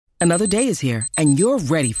Another day is here, and you're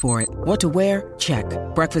ready for it. What to wear? Check.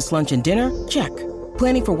 Breakfast, lunch, and dinner? Check.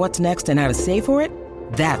 Planning for what's next and how to save for it?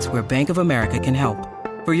 That's where Bank of America can help.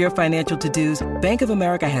 For your financial to-dos, Bank of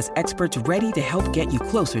America has experts ready to help get you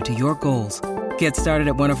closer to your goals. Get started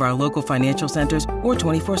at one of our local financial centers or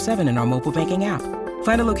 24/7 in our mobile banking app.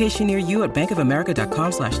 Find a location near you at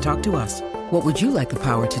bankofamerica.com/talktous. What would you like the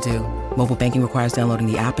power to do? Mobile banking requires downloading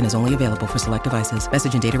the app and is only available for select devices.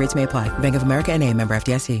 Message and data rates may apply. Bank of America N.A., member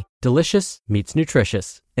FDIC. Delicious meets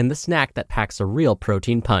nutritious in the snack that packs a real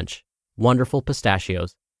protein punch. Wonderful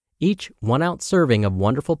Pistachios. Each 1 ounce serving of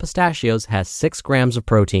Wonderful Pistachios has 6 grams of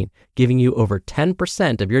protein, giving you over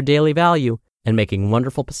 10% of your daily value and making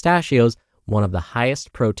Wonderful Pistachios one of the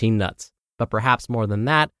highest protein nuts. But perhaps more than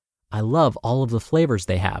that, I love all of the flavors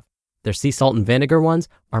they have. Their sea salt and vinegar ones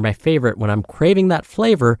are my favorite when I'm craving that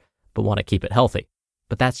flavor but want to keep it healthy.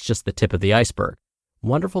 But that's just the tip of the iceberg.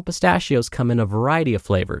 Wonderful Pistachios come in a variety of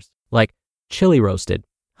flavors, like chili roasted,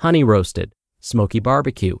 honey roasted, smoky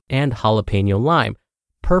barbecue, and jalapeno lime,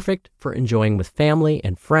 perfect for enjoying with family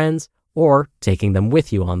and friends or taking them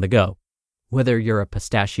with you on the go. Whether you're a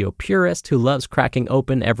pistachio purist who loves cracking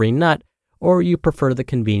open every nut, or you prefer the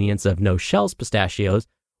convenience of no-shells pistachios,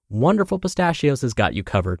 Wonderful Pistachios has got you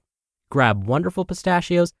covered. Grab Wonderful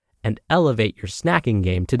Pistachios and elevate your snacking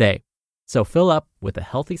game today. So fill up with a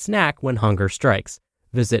healthy snack when hunger strikes.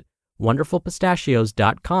 Visit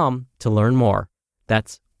wonderfulpistachios.com to learn more.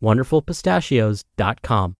 That's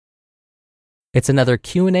wonderfulpistachios.com. It's another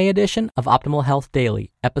Q&A edition of Optimal Health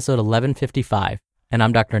Daily, episode 1155, and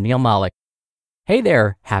I'm Dr. Neil Malik. Hey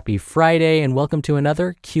there, happy Friday, and welcome to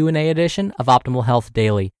another Q&A edition of Optimal Health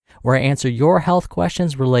Daily, where I answer your health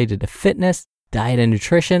questions related to fitness, diet and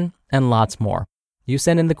nutrition, and lots more. You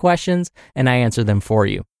send in the questions, and I answer them for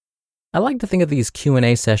you. I like to think of these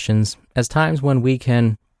Q&A sessions as times when we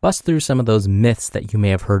can bust through some of those myths that you may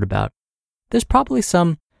have heard about. There's probably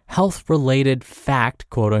some health-related fact,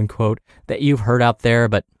 quote-unquote, that you've heard out there,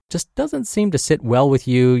 but just doesn't seem to sit well with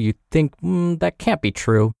you. You think, that can't be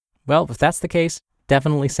true. Well, if that's the case,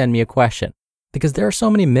 definitely send me a question. Because there are so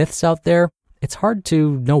many myths out there, it's hard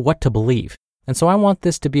to know what to believe. And so I want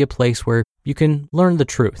this to be a place where you can learn the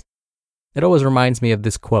truth. It always reminds me of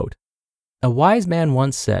this quote. A wise man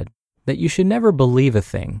once said that you should never believe a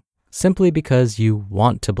thing simply because you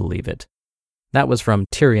want to believe it. That was from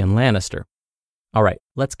Tyrion Lannister. All right,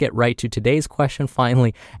 let's get right to today's question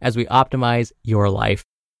finally as we optimize your life.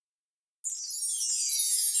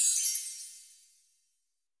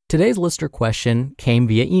 Today's listener question came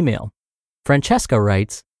via email. Francesca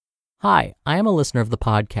writes, Hi, I am a listener of the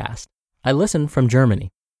podcast. I listen from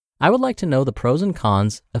Germany. I would like to know the pros and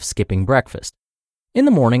cons of skipping breakfast. In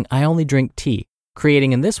the morning, I only drink tea,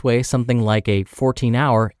 creating in this way something like a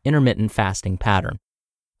 14-hour intermittent fasting pattern.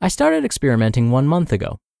 I started experimenting 1 month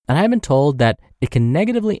ago, and I have been told that it can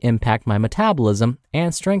negatively impact my metabolism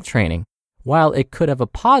and strength training, while it could have a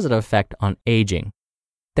positive effect on aging.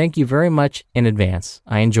 Thank you very much in advance.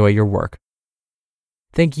 I enjoy your work.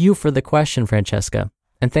 Thank you for the question, Francesca,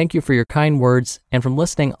 and thank you for your kind words and from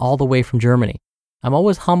listening all the way from Germany. I'm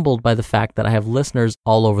always humbled by the fact that I have listeners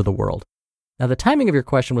all over the world. Now, the timing of your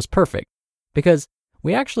question was perfect because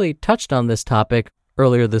we actually touched on this topic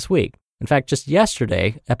earlier this week. In fact, just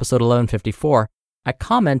yesterday, episode 1154, I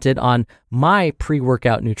commented on my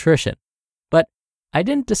pre-workout nutrition, but I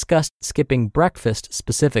didn't discuss skipping breakfast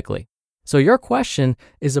specifically. So your question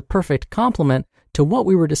is a perfect complement to what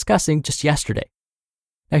we were discussing just yesterday.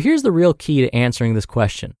 Now, here's the real key to answering this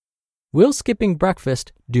question. Will skipping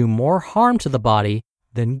breakfast do more harm to the body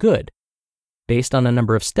than good? Based on a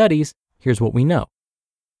number of studies, here's what we know.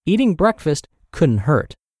 Eating breakfast couldn't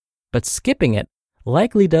hurt, but skipping it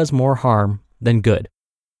likely does more harm than good.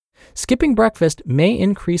 Skipping breakfast may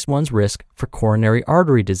increase one's risk for coronary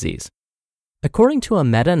artery disease. According to a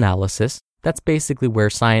meta-analysis, that's basically where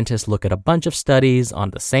scientists look at a bunch of studies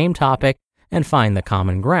on the same topic and find the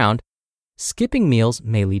common ground, skipping meals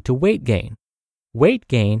may lead to weight gain. Weight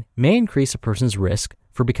gain may increase a person's risk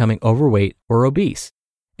for becoming overweight or obese.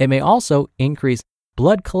 It may also increase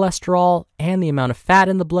blood cholesterol and the amount of fat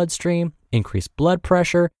in the bloodstream, increase blood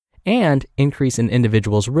pressure, and increase an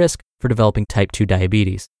individual's risk for developing type 2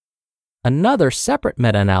 diabetes. Another separate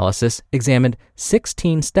meta-analysis examined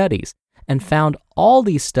 16 studies and found all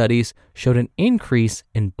these studies showed an increase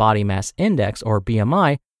in body mass index, or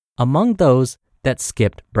BMI, among those that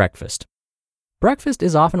skipped breakfast. Breakfast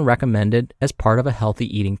is often recommended as part of a healthy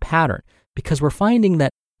eating pattern because we're finding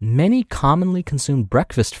that many commonly consumed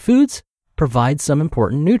breakfast foods provide some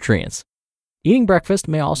important nutrients. Eating breakfast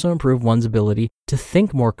may also improve one's ability to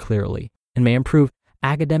think more clearly and may improve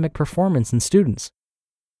academic performance in students.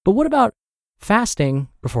 But what about fasting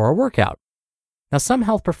before a workout. Now, some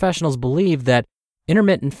health professionals believe that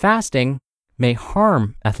intermittent fasting may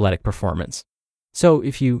harm athletic performance. So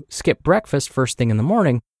if you skip breakfast first thing in the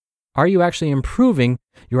morning, are you actually improving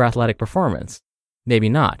your athletic performance? Maybe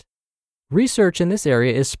not. Research in this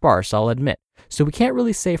area is sparse, I'll admit, so we can't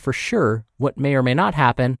really say for sure what may or may not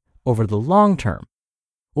happen over the long term.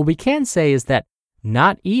 What we can say is that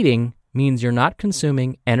not eating means you're not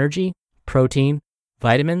consuming energy, protein,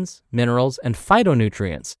 vitamins, minerals, and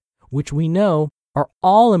phytonutrients, which we know are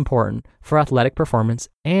all important for athletic performance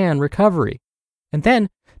and recovery. And then,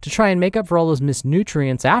 to try and make up for all those missed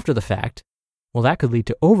nutrients after the fact, well, that could lead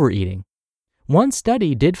to overeating. One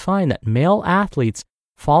study did find that male athletes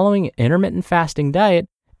following an intermittent fasting diet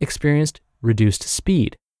experienced reduced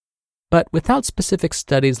speed. But without specific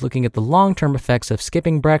studies looking at the long-term effects of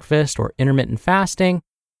skipping breakfast or intermittent fasting,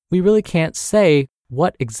 we really can't say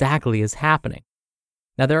what exactly is happening.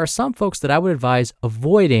 Now, there are some folks that I would advise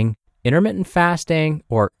avoiding intermittent fasting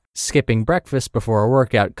or skipping breakfast before a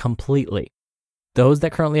workout completely. Those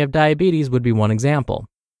that currently have diabetes would be one example.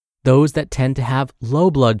 Those that tend to have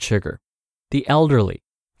low blood sugar, the elderly,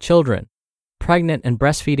 children, pregnant and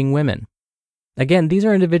breastfeeding women. Again, these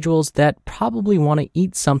are individuals that probably want to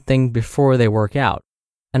eat something before they work out,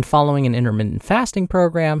 and following an intermittent fasting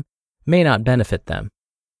program may not benefit them.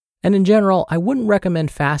 And in general, I wouldn't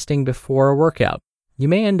recommend fasting before a workout. You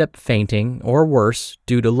may end up fainting or worse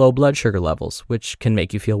due to low blood sugar levels, which can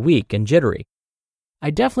make you feel weak and jittery. I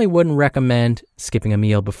definitely wouldn't recommend skipping a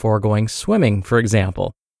meal before going swimming, for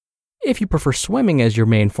example. If you prefer swimming as your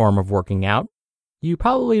main form of working out, you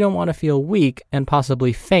probably don't want to feel weak and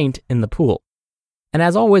possibly faint in the pool. And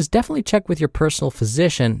as always, definitely check with your personal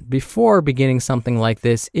physician before beginning something like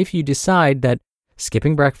this if you decide that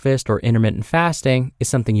skipping breakfast or intermittent fasting is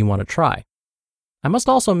something you want to try. I must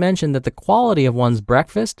also mention that the quality of one's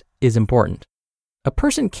breakfast is important. A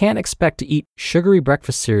person can't expect to eat sugary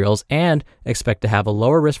breakfast cereals and expect to have a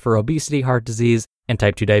lower risk for obesity, heart disease, and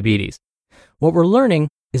type 2 diabetes. What we're learning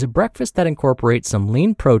is a breakfast that incorporates some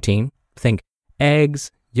lean protein, think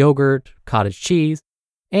eggs, yogurt, cottage cheese,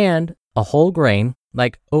 and a whole grain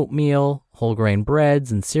like oatmeal, whole grain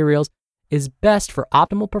breads, and cereals is best for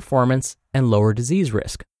optimal performance and lower disease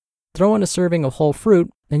risk. Throw in a serving of whole fruit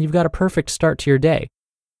and you've got a perfect start to your day.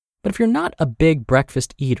 But if you're not a big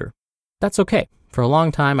breakfast eater, that's okay. For a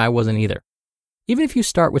long time, I wasn't either. Even if you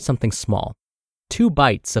start with something small, 2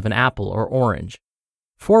 bites of an apple or orange,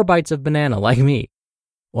 4 bites of banana like me,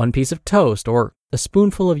 1 piece of toast or a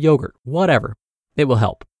spoonful of yogurt, whatever, it will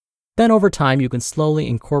help. Then over time, you can slowly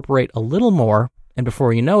incorporate a little more, and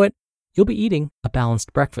before you know it, you'll be eating a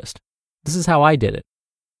balanced breakfast. This is how I did it.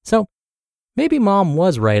 So, maybe mom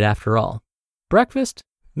was right after all. Breakfast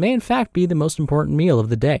may in fact be the most important meal of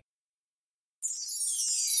the day.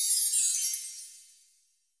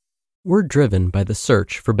 We're driven by the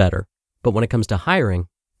search for better, but when it comes to hiring,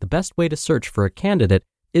 the best way to search for a candidate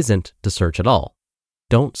isn't to search at all.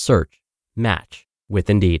 Don't search, match with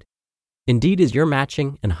Indeed. Indeed is your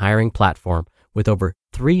matching and hiring platform with over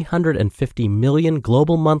 350 million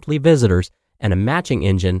global monthly visitors and a matching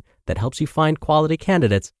engine that helps you find quality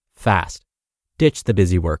candidates fast. Ditch the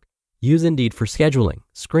busy work. Use Indeed for scheduling,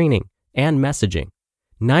 screening, and messaging.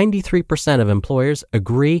 93% of employers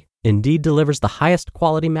agree Indeed delivers the highest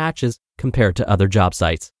quality matches compared to other job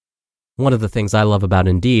sites. One of the things I love about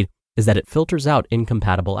Indeed is that it filters out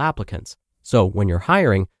incompatible applicants. So when you're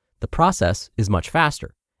hiring, the process is much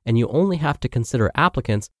faster, and you only have to consider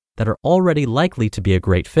applicants that are already likely to be a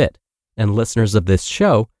great fit. And listeners of this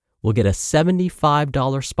show will get a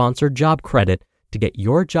 $75 sponsored job credit to get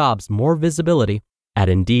your jobs more visibility at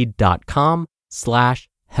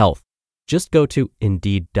Indeed.com/health. Just go to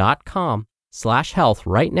Indeed.com/health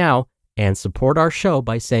right now and support our show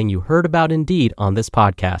by saying you heard about Indeed on this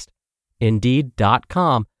podcast.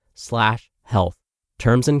 Indeed.com/health.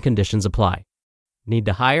 Terms and conditions apply. Need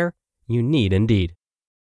to hire? You need Indeed.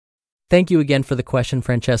 Thank you again for the question,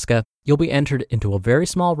 Francesca. You'll be entered into a very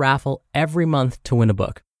small raffle every month to win a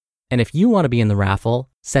book. And if you want to be in the raffle,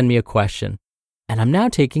 send me a question. And I'm now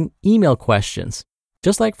taking email questions.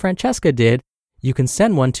 Just like Francesca did, you can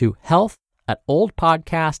send one to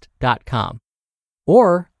health@oldpodcast.com.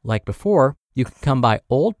 Or, like before, you can come by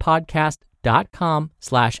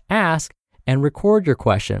oldpodcast.com/ask and record your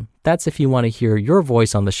question. That's if you want to hear your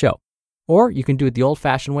voice on the show. Or you can do it the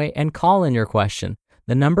old-fashioned way and call in your question.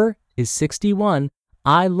 The number is 61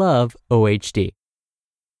 I love OHD.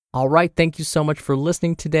 All right, thank you so much for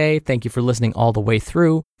listening today. Thank you for listening all the way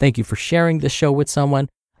through. Thank you for sharing this show with someone.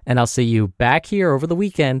 And I'll see you back here over the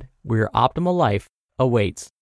weekend where your optimal life awaits.